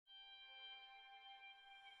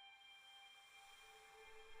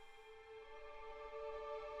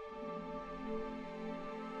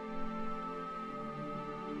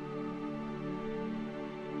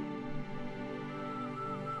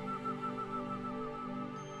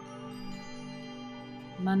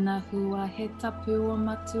Mana hua he tapu o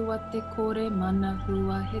matua te kore, mana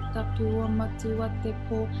hua he tapu o matua te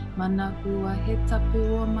po, mana hua he tapu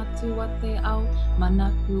o matua te au,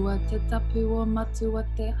 mana hua te tapu o matua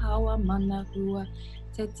te hawa, mana hua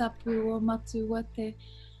te tapu o matua te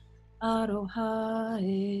aroha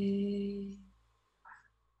e.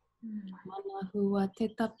 Mana hua te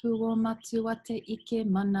tapu o matua te ike,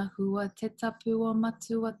 mana hua te tapu o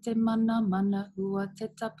matua te mana, mana hua te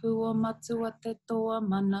tapu o matua te toa,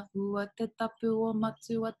 mana hua te tapu o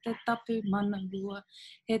matua te tapu, mana hua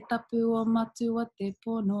he tapu o matua te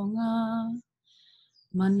pononga.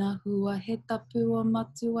 Mana hua he tapu o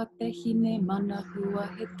matua te hine, mana hua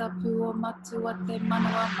he tapu o matua te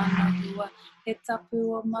manawa, mana hua he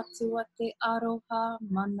tapu o matua te aroha,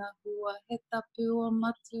 mana hua he tapu o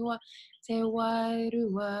matua te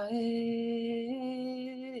wairua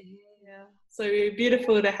e. Yeah, so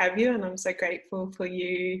beautiful to have you, and I'm so grateful for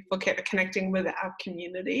you for connecting with our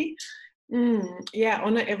community. Yeah,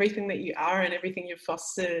 honour everything that you are and everything you've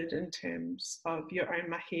fostered in terms of your own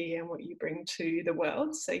mahi and what you bring to the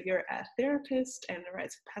world. So you're a therapist and a Rite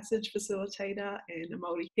of Passage facilitator and a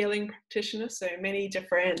Māori Healing practitioner. So many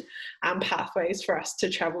different pathways for us to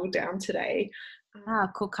travel down today.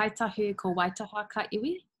 Ko kaitahu ko waitaha ka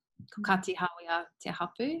iwi, ko kati Haaweatea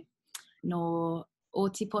hapu, no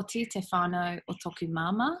Otipoti te whānau o toku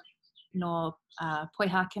mama, no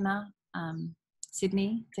Poihākena,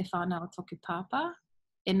 Sydney te whānau o toku pāpā,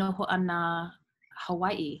 e noho ana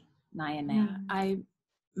Hawaii nā enea. I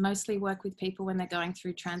mostly work with people when they're going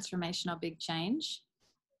through transformation or big change,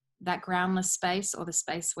 that groundless space or the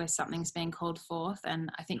space where something's being called forth.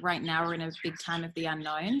 And I think right now we're in a big time of the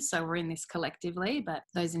unknown, so we're in this collectively, but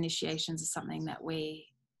those initiations are something that we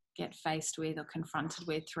get faced with or confronted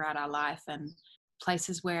with throughout our life, and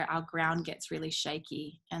places where our ground gets really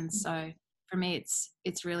shaky. And so for me,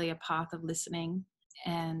 it's really a path of listening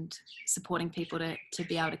and supporting people to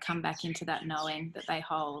be able to come back into that knowing that they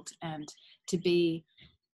hold, and to be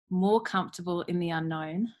more comfortable in the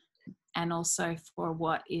unknown, and also for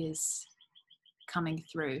what is coming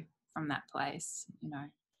through from that place, you know.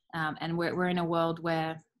 And we're in a world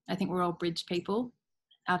where I think we're all bridge people.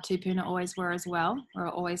 Our tupuna always were as well. We're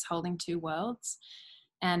always holding two worlds.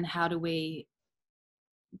 And how do we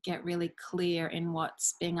get really clear in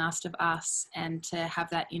what's being asked of us, and to have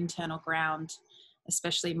that internal ground,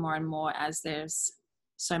 especially more and more as there's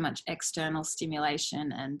so much external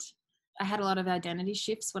stimulation. And I had a lot of identity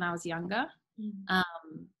shifts when I was younger.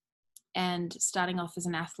 And starting off as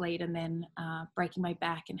an athlete, and then breaking my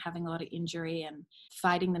back and having a lot of injury, and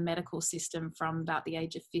fighting the medical system from about the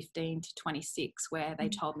age of 15 to 26, where they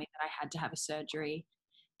told me that I had to have a surgery,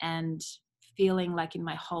 and feeling like in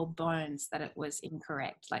my whole bones that it was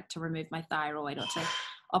incorrect, like to remove my thyroid or to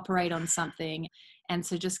operate on something. And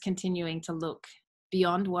so just continuing to look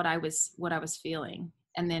beyond what I was feeling,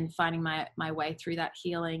 and then finding my way through that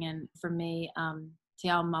healing. And for me, Te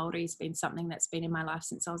Ao Māori has been something that's been in my life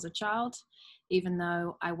since I was a child, even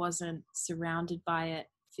though I wasn't surrounded by it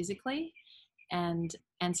physically. And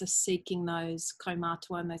so seeking those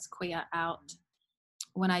kaumātua and those kuia out,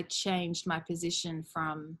 when I changed my position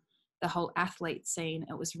from the whole athlete scene,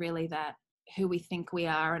 it was really that who we think we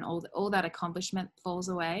are, and all that accomplishment falls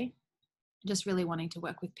away. Just really wanting to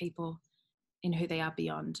work with people in who they are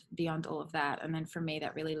beyond all of that. And then for me,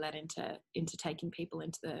 that really led into taking people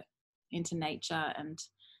into nature, and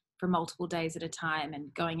for multiple days at a time,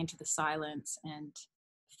 and going into the silence and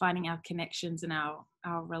finding our connections and our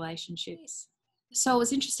relationships. So it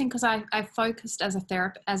was interesting because I focused as a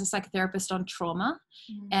psychotherapist on trauma.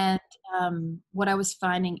 And what I was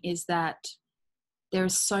finding is that there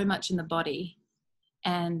is so much in the body,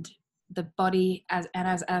 and the body as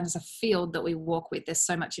a field that we walk with, there's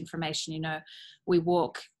so much information. You know, we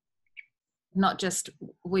walk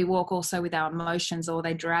also with our emotions, or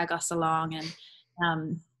they drag us along,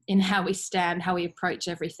 and in how we stand, how we approach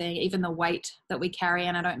everything, even the weight that we carry.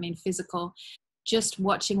 And I don't mean physical, just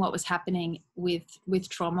watching what was happening with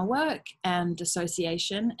trauma work and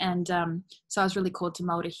dissociation. And so I was really called to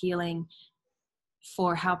Māori Healing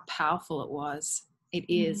for how powerful it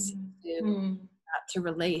is to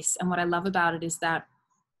release. And what I love about it is that,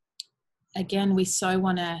 again, we so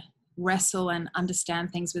want to wrestle and understand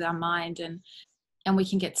things with our mind, and we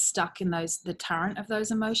can get stuck in the torrent of those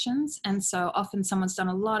emotions. And so often someone's done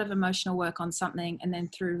a lot of emotional work on something, and then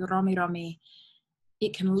through romi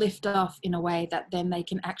it can lift off in a way that then they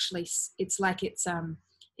can actually, it's like it's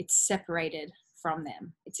separated from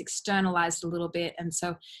them, it's externalized a little bit, and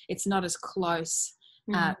so it's not as close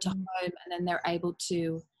to home, and then they're able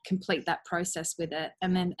to complete that process with it.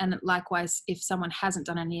 And likewise, if someone hasn't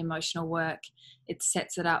done any emotional work, it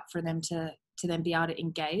sets it up for them to to then be able to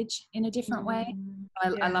engage in a different way.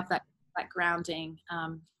 I love that grounding.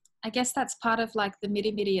 I guess that's part of like the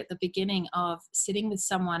MiriMiri at the beginning of sitting with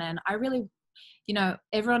someone. And I really,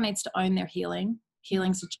 everyone needs to own their healing.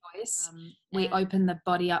 Healing's a choice. We open the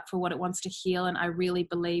body up for what it wants to heal. And I really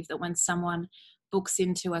believe that when someone books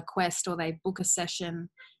into a quest or they book a session,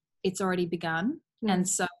 it's already begun. And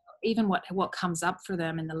so even what comes up for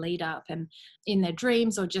them in the lead up and in their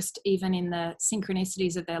dreams, or just even in the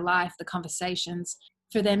synchronicities of their life, the conversations,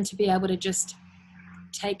 for them to be able to just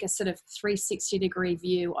take a sort of 360-degree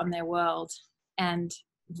view on their world and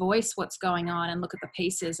voice what's going on and look at the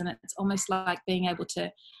pieces. And it's almost like being able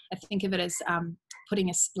to, I think of it as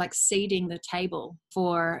like seeding the table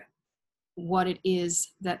for what it is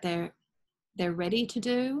that they're ready to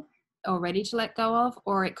do or ready to let go of.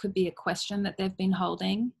 Or it could be a question that they've been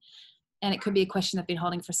holding, and it could be a question they've been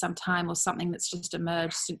holding for some time, or something that's just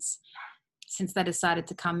emerged since they decided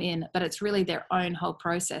to come in, but it's really their own whole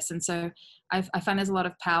process. And so I find there's a lot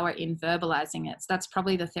of power in verbalizing it. So that's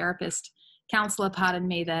probably the therapist, counselor part in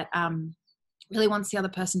me that really wants the other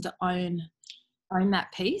person to own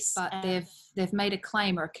that piece, but they've made a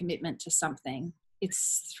claim or a commitment to something.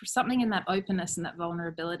 It's something in that openness and that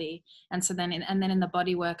vulnerability. And so then in the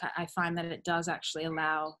body work, I find that it does actually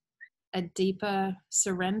allow a deeper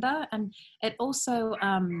surrender. And it also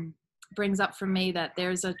brings up for me that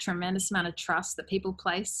there's a tremendous amount of trust that people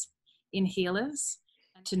place in healers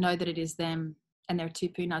to know that it is them and their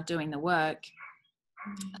tupuna doing the work,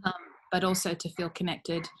 but also to feel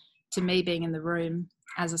connected to me being in the room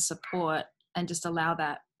as a support, and just allow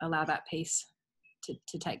that piece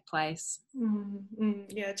to take place.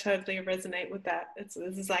 Yeah, totally resonate with that. This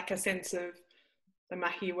is like a sense of the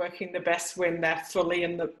mahi working the best when they're fully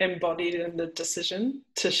embodied in the decision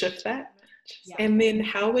to shift that. Yeah. And then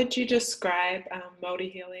how would you describe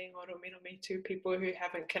Māori healing or MiriMiri to people who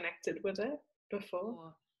haven't connected with it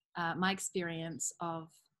before? My experience of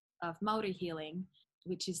Māori healing,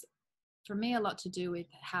 which is for me a lot to do with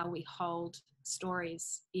how we hold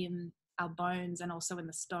stories in our bones and also in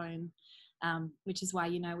the stone, which is why,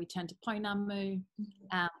 we turn to pounamu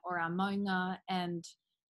or our maunga, and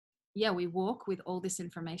we walk with all this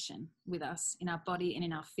information with us in our body and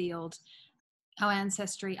in our field, our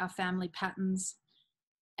ancestry, our family patterns.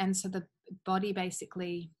 And so the body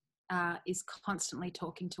basically is constantly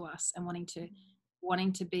talking to us and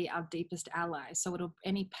wanting to be our deepest ally. So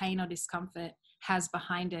any pain or discomfort has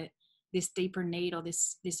behind it this deeper need or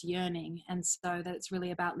this yearning. And so that it's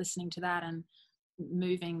really about listening to that and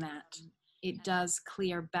moving that. It does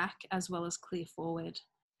clear back as well as clear forward.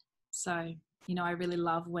 So, I really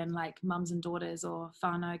love when like mums and daughters or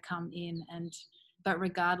whānau come in, but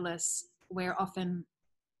regardless, we're often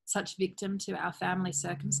such victim to our family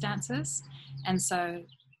circumstances. And so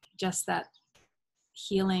just that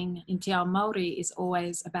healing in Te Ao Māori is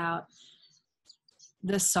always about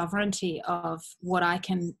the sovereignty of what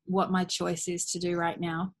my choice is to do right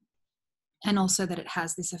now. And also that it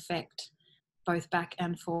has this effect both back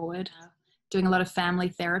and forward. Doing a lot of family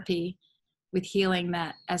therapy with healing,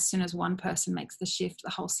 that as soon as one person makes the shift, the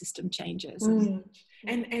whole system changes.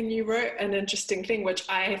 And you wrote an interesting thing, which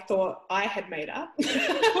I thought I had made up,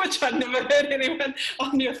 which I'd never heard anyone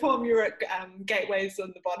on your form. You wrote gateways in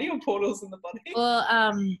the body or portals in the body. Well,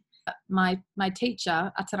 my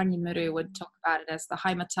teacher, Atarangi Muru, would talk about it as the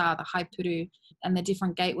haimata, the haipuru, and the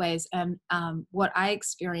different gateways. And what I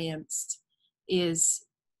experienced is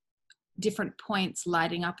different points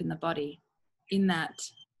lighting up in the body in that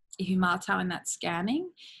ihumātao, in that scanning.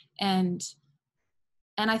 And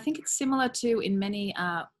I think it's similar to in many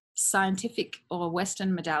scientific or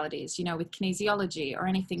Western modalities, with kinesiology or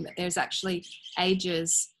anything, that there's actually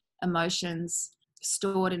ages, emotions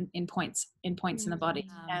stored in points in the body,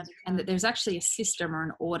 and that there's actually a system or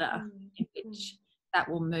an order in which that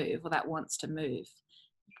will move or that wants to move.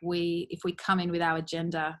 If we come in with our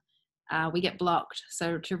agenda, we get blocked.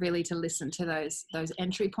 So to listen to those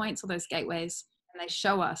entry points or those gateways, and they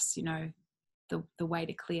show us, the way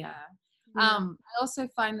to clear. I also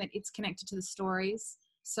find that it's connected to the stories.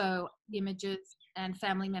 So images and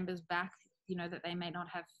family members back, that they may not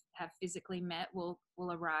have physically met will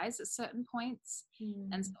arise at certain points.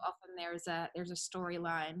 And so often there's a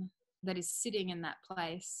storyline that is sitting in that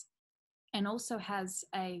place and also has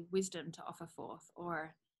a wisdom to offer forth,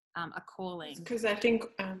 or a calling. Because I think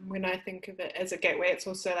when I think of it as a gateway, it's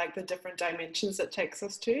also like the different dimensions it takes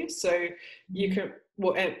us to. So you can,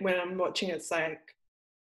 when I'm watching, it's like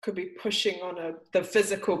could be pushing on the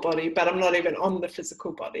physical body, but I'm not even on the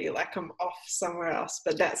physical body, like I'm off somewhere else,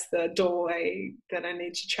 but that's the doorway that I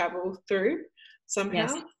need to travel through somehow.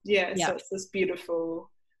 So it's this beautiful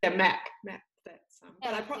map that's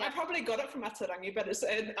But I probably got it from Atarangi, but it's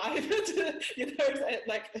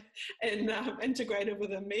integrated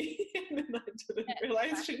within me, and then I didn't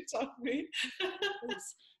realize she told me.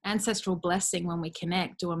 Ancestral blessing when we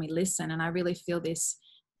connect or when we listen, and I really feel this,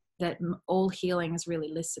 that all healing is really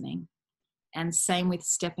listening. And same with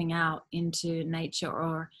stepping out into nature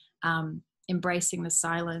or embracing the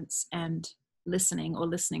silence and listening, or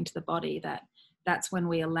listening to the body, that's when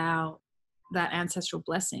we allow that ancestral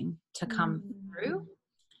blessing to come through.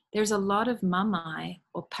 There's a lot of mamai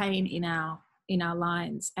or pain in our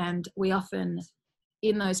lines, and we often,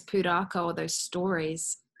 in those pūrākau or those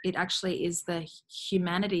stories, it actually is the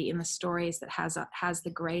humanity in the stories that has the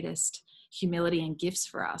greatest humility and gifts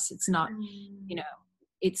for us. It's not,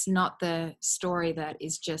 it's not the story that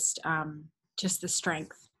is just the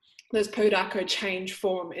strength. Those pūrākau change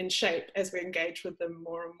form and shape as we engage with them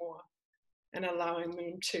more and more, and allowing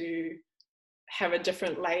them to have a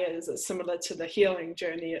different layers. It's similar to the healing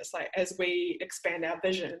journey. It's like, as we expand our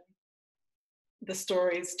vision, the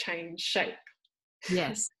stories change shape.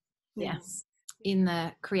 Yes. Yes. In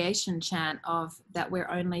the creation chant of that, we're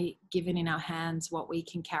only given in our hands what we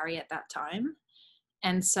can carry at that time.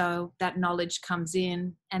 And so that knowledge comes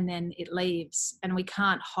in and then it leaves, and we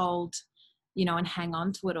can't hold, and hang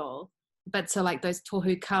on to it all. But so like those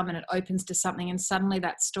tohu come and it opens to something, and suddenly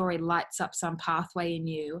that story lights up some pathway in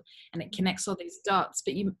you and it connects all these dots.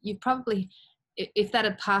 But you probably, if that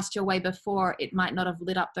had passed your way before, it might not have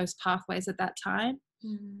lit up those pathways at that time.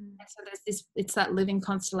 And so there's this, it's that living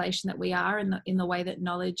constellation that we are in the way that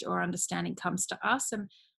knowledge or understanding comes to us. And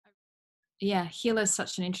healer is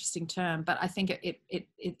such an interesting term, but I think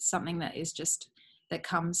it's something that is just, that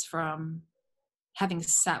comes from having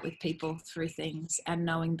sat with people through things and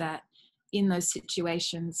knowing that in those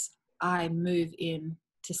situations, I move in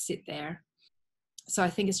to sit there. So I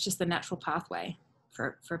think it's just the natural pathway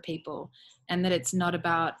for people, and that it's not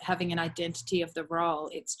about having an identity of the role.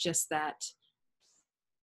 It's just that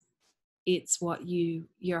it's what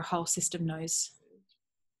your whole system knows.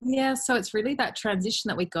 Yeah, so it's really that transition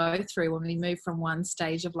that we go through when we move from one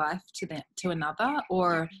stage of life to another,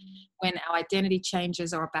 or when our identity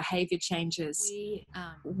changes or behavior changes.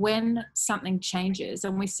 When something changes,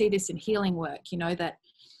 and we see this in healing work, that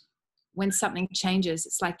when something changes,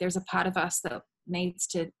 it's like there's a part of us that needs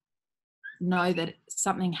to know that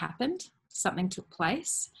something happened, something took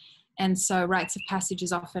place. And so rites of passage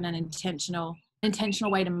is often an intentional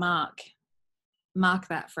way to mark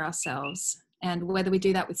that for ourselves. And whether we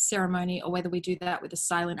do that with ceremony or whether we do that with a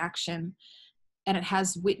silent action, and it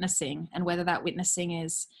has witnessing, and whether that witnessing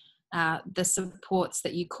is the supports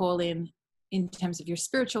that you call in terms of your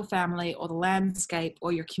spiritual family or the landscape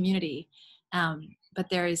or your community. But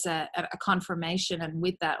there is a confirmation, and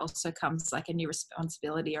with that also comes like a new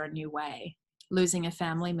responsibility or a new way. Losing a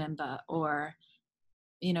family member, or,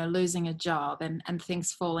 losing a job and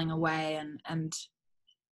things falling away, and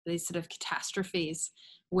these sort of catastrophes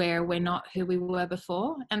where we're not who we were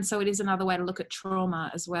before. And so it is another way to look at trauma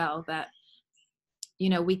as well, that,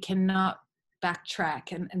 we cannot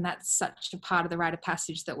backtrack. And that's such a part of the rite of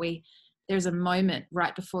passage, that there's a moment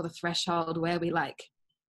right before the threshold where we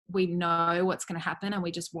know what's going to happen and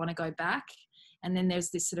we just want to go back. And then there's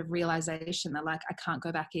this sort of realization that I can't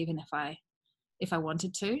go back even if I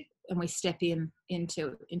wanted to. And we step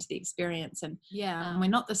into the experience, and we're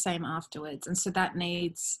not the same afterwards. And so that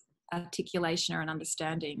needs articulation or an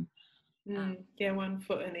understanding. One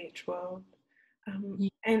foot in each world.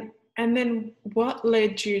 And then what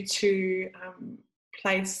led you to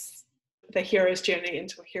place the hero's journey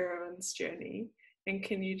into a heroine's journey? And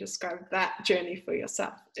can you describe that journey for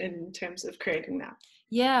yourself in terms of creating that?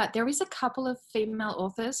 Yeah, there is a couple of female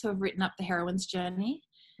authors who have written up the heroine's journey.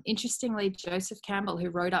 Interestingly, Joseph Campbell, who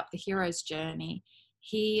wrote up the hero's journey,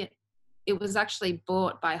 it was actually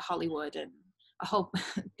bought by Hollywood, and a whole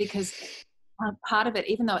because part of it,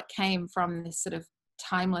 even though it came from this sort of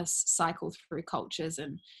timeless cycle through cultures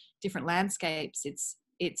and different landscapes,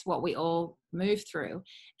 it's what we all move through.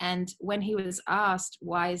 And when he was asked,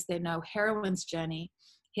 why is there no heroine's journey,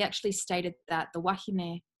 he actually stated that the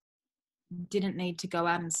wahine didn't need to go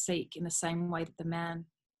out and seek in the same way that the man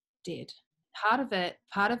did.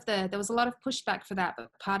 There was a lot of pushback for that, but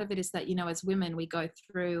part of it is that, as women, we go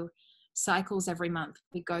through cycles every month.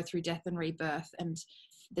 We go through death and rebirth, and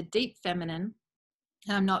the deep feminine,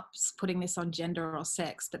 and I'm not putting this on gender or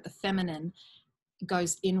sex, but the feminine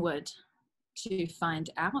goes inward to find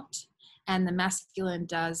out, and the masculine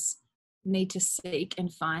does need to seek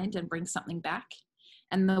and find and bring something back.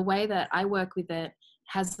 And the way that I work with it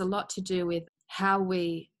has a lot to do with how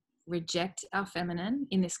we reject our feminine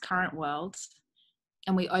in this current world,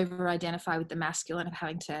 and we over-identify with the masculine of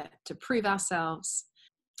having to prove ourselves,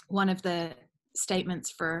 one of the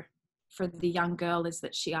statements for the young girl is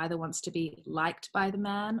that she either wants to be liked by the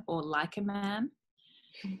man or like a man.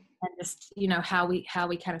 And just, you know, how we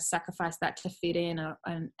kind of sacrifice that to fit in,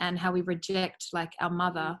 and how we reject like our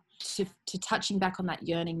mother, to touching back on that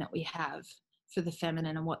yearning that we have for the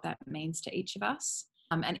feminine and what that means to each of us,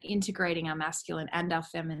 and integrating our masculine and our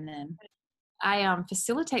feminine. I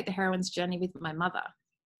facilitate the heroine's journey with my mother.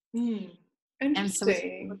 Interesting. And so we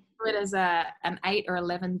do it as an 8 or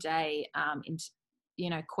 11 day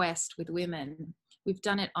quest with women. We've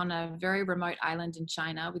done it on a very remote island in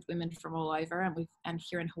China with women from all over, and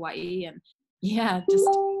here in Hawaii. And yeah, just,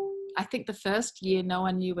 I think the first year no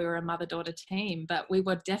one knew we were a mother-daughter team, but we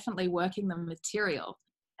were definitely working the material.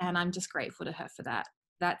 And I'm just grateful to her for that.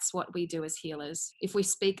 That's what we do as healers. If we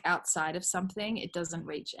speak outside of something, it doesn't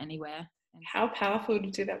reach anywhere. How powerful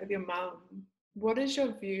to do that with your mum. What is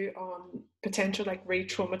your view on potential like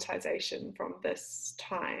re-traumatization from this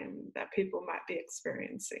time that people might be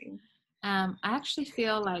experiencing? I actually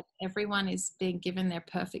feel like everyone is being given their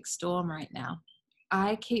perfect storm right now.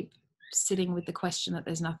 I keep sitting with the question that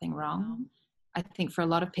there's nothing wrong. I think for a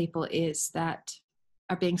lot of people is that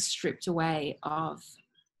are being stripped away of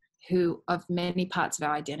many parts of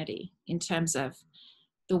our identity, in terms of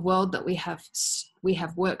the world that we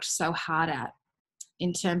have worked so hard at,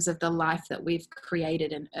 in terms of the life that we've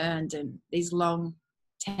created and earned, and these long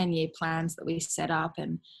 10-year plans that we set up.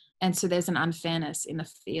 And so there's an unfairness in the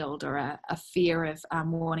field, or a fear of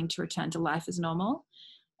wanting to return to life as normal.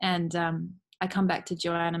 And I come back to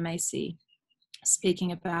Joanna Macy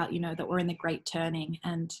speaking about, you know, that we're in the great turning,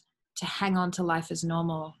 and to hang on to life as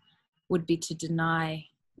normal would be to deny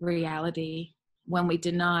reality. When we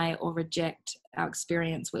deny or reject our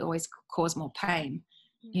experience, we always cause more pain.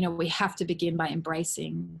 You know, we have to begin by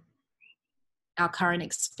embracing our current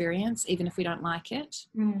experience, even if we don't like it.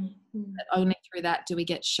 But only through that do we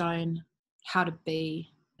get shown how to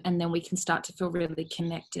be, and then we can start to feel really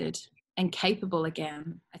connected and capable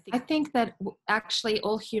again. I think that actually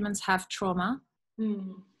all humans have trauma,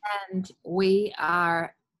 and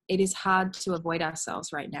it is hard to avoid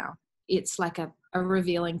ourselves right now. It's like a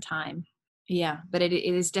revealing time. Yeah, but it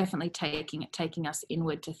is definitely taking us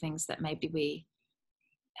inward to things that maybe we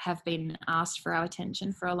have been asked for our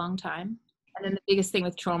attention for a long time. And then the biggest thing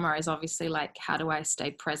with trauma is obviously like, how do I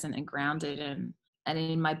stay present and grounded and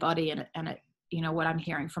in my body? And it, you know, what I'm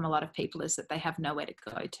hearing from a lot of people is that they have nowhere to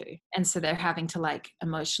go to. And so they're having to like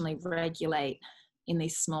emotionally regulate in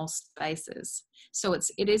these small spaces. So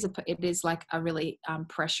it is like a really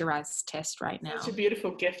pressurized test right now. It's a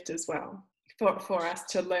beautiful gift as well for us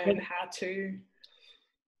to learn how to,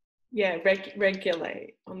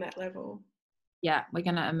 regulate on that level. Yeah, we're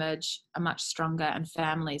going to emerge much stronger, and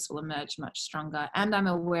families will emerge much stronger. And I'm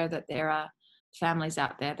aware that there are families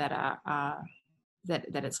out there that are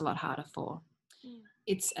that it's a lot harder for.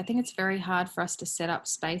 I think it's very hard for us to set up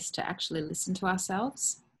space to actually listen to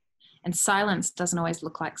ourselves. And silence doesn't always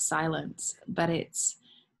look like silence, but it's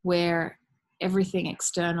where everything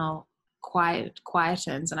external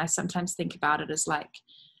quietens. And I sometimes think about it as like,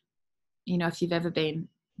 you know, if you've ever been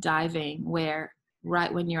diving, where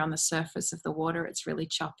right when you're on the surface of the water, it's really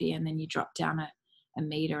choppy, and then you drop down a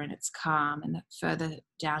meter and it's calm, and the further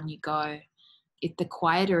down you go, the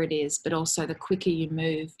quieter it is, but also the quicker you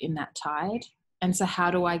move in that tide. And so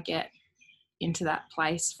how do I get into that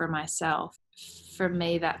place for myself? For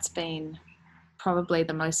me, that's been probably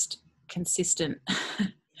the most consistent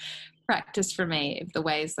practice for me, of the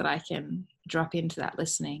ways that I can drop into that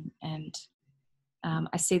listening. And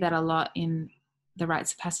I see that a lot in the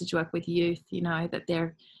rites of passage work with youth, you know, that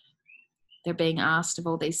they're being asked of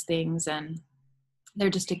all these things, and they're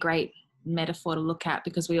just a great metaphor to look at,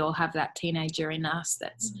 because we all have that teenager in us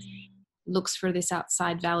that looks for this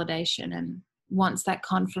outside validation and wants that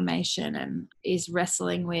confirmation, and is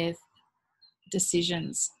wrestling with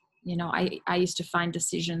decisions. You know, I used to find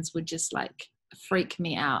decisions would just like freak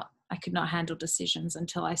me out. I could not handle decisions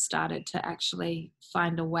until I started to actually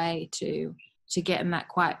find a way to get in that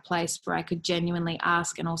quiet place where I could genuinely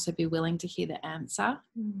ask and also be willing to hear the answer.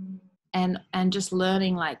 And just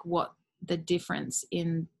learning like what the difference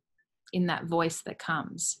in that voice that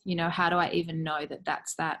comes, you know, how do I even know that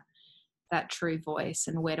that's that true voice,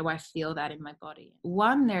 and where do I feel that in my body?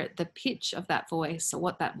 One, the pitch of that voice, or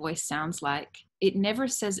what that voice sounds like, it never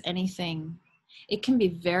says anything. It can be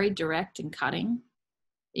very direct and cutting.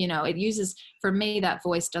 You know, for me, that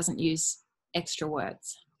voice doesn't use extra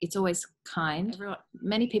words. It's always kind.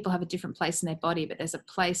 Many people have a different place in their body, but there's a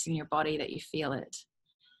place in your body that you feel it.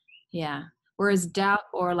 Yeah. Whereas doubt,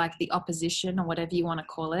 or like the opposition, or whatever you want to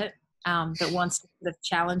call it, that wants to sort of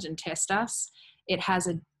challenge and test us, it has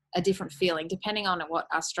a different feeling depending on what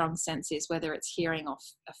our strong sense is, whether it's hearing or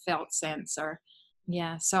a felt sense or,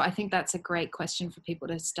 yeah. So I think that's a great question for people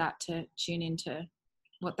to start to tune into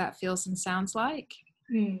what that feels and sounds like.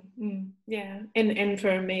 Yeah. And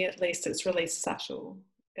for me, at least, it's really subtle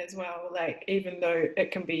as well. Like, even though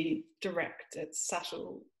it can be direct, it's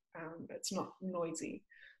subtle. It's not noisy.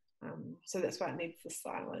 So that's why it needs the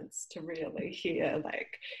silence to really hear.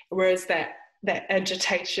 Like, whereas that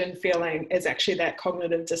agitation feeling is actually that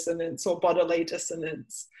cognitive dissonance or bodily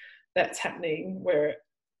dissonance that's happening where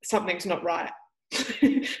something's not right. So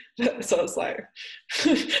it's like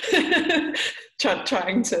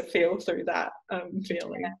trying to feel through that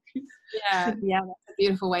feeling. Yeah, that's a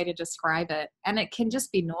beautiful way to describe it. And it can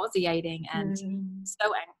just be nauseating and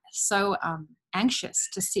so anxious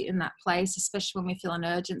to sit in that place, especially when we feel an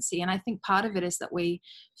urgency. And I think part of it is that we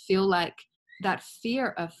feel like that fear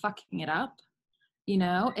of fucking it up, you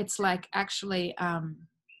know, it's like actually a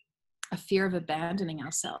fear of abandoning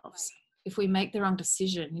ourselves. If we make the wrong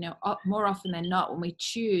decision, you know, more often than not, when we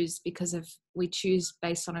choose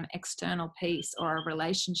based on an external piece or a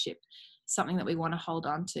relationship, something that we want to hold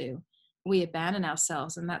on to, we abandon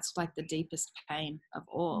ourselves. And that's like the deepest pain of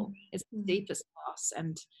all. It's the deepest loss.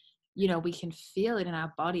 And, you know, we can feel it in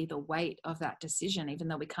our body, the weight of that decision, even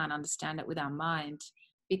though we can't understand it with our mind,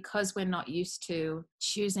 because we're not used to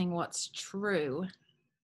choosing what's true,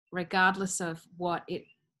 regardless of what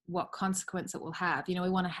consequence it will have. You know, we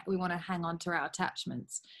want to hang on to our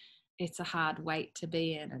attachments. It's a hard weight to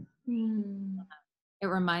be in. And it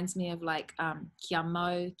reminds me of like kia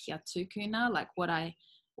mau, kia tukuna, like what I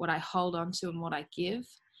hold on to and what I give.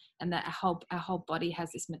 And that our whole body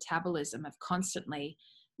has this metabolism of constantly,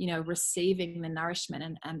 you know, receiving the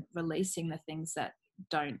nourishment and releasing the things that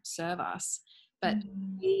don't serve us. But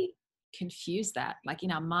we confuse that. Like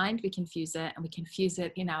in our mind, we confuse it, and we confuse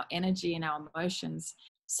it in our energy and our emotions.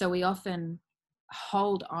 So we often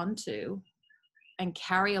hold on to and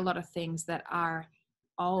carry a lot of things that are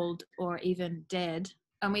old or even dead.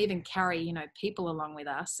 And we even carry, you know, people along with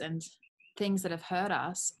us and things that have hurt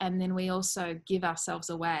us. And then we also give ourselves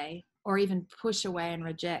away or even push away and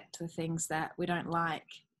reject the things that we don't like.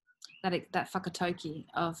 That whakatoki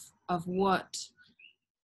of what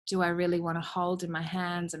do I really want to hold in my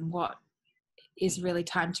hands, and what is really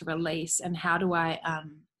time to release, and how do I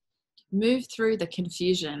move through the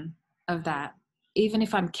confusion of that. Even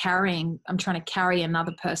if I'm trying to carry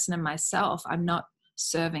another person and myself, I'm not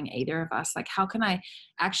serving either of us. Like, how can I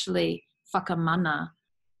actually whakamana,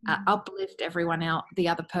 uplift everyone else, the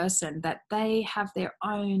other person, that they have their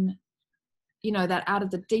own, you know, that out of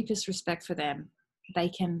the deepest respect for them, they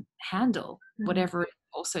can handle whatever is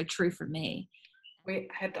also true for me. We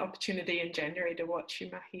had the opportunity in January to watch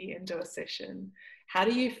you mahi and do a session. How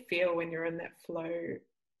do you feel when you're in that flow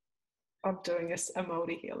of doing a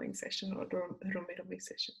Māori healing session or a MiriMiri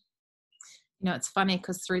session? You know, it's funny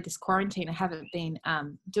because through this quarantine, I haven't been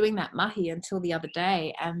doing that mahi until the other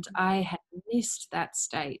day, and I had missed that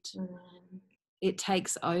state. It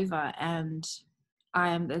takes over, and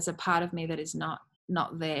there's a part of me that is not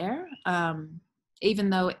there,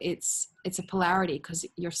 even though it's a polarity because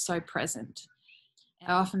you're so present.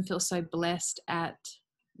 I often feel so blessed at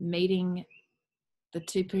meeting the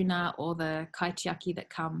tupuna or the kaitiaki that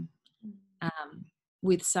come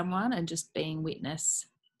with someone, and just being witness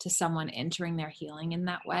to someone entering their healing in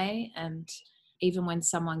that way. And even when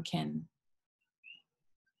someone can,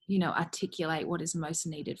 you know, articulate what is most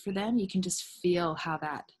needed for them, you can just feel how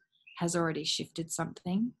that has already shifted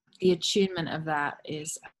something. The attunement of that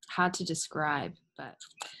is hard to describe, but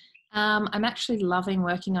I'm actually loving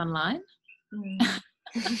working online.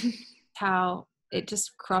 How it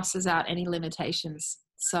just crosses out any limitations.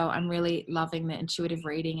 So I'm really loving the intuitive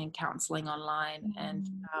reading and counseling online.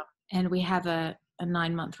 And we have a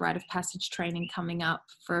 9-month Rite of Passage training coming up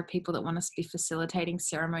for people that want to be facilitating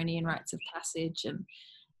ceremony and rites of passage. And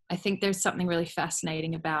I think there's something really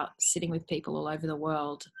fascinating about sitting with people all over the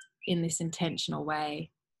world in this intentional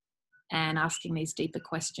way and asking these deeper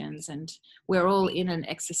questions. And we're all in an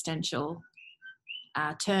existential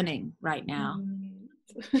turning right now.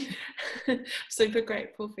 Super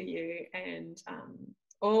grateful for you and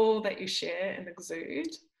all that you share and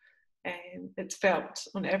exude, and it's felt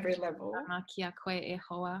on every level. Kia koe e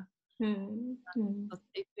hoa. O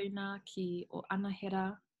te puna ki o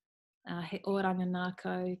anahera, he oranga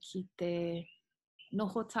nākau ki te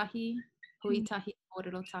noho tahi, hui tahi,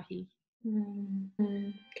 kōrero tahi.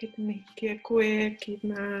 Ki te mihi kia koe, ki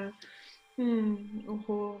ngā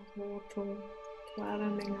oho tō wāra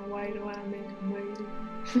me ngā wairua me ngā mauri.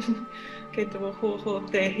 Kei te wohoho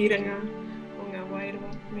te hiranga o ngā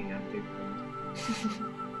wairua me ngā pūpuna.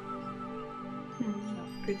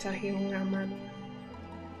 Putahi o ngā mana.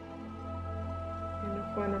 E no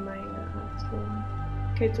whana mai ngā atua.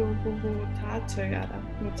 Kei tō hoho o tātou ara,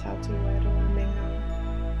 o tātou aroa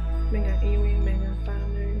me ngā iwi, me ngā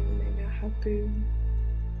whānau, me ngā hapu.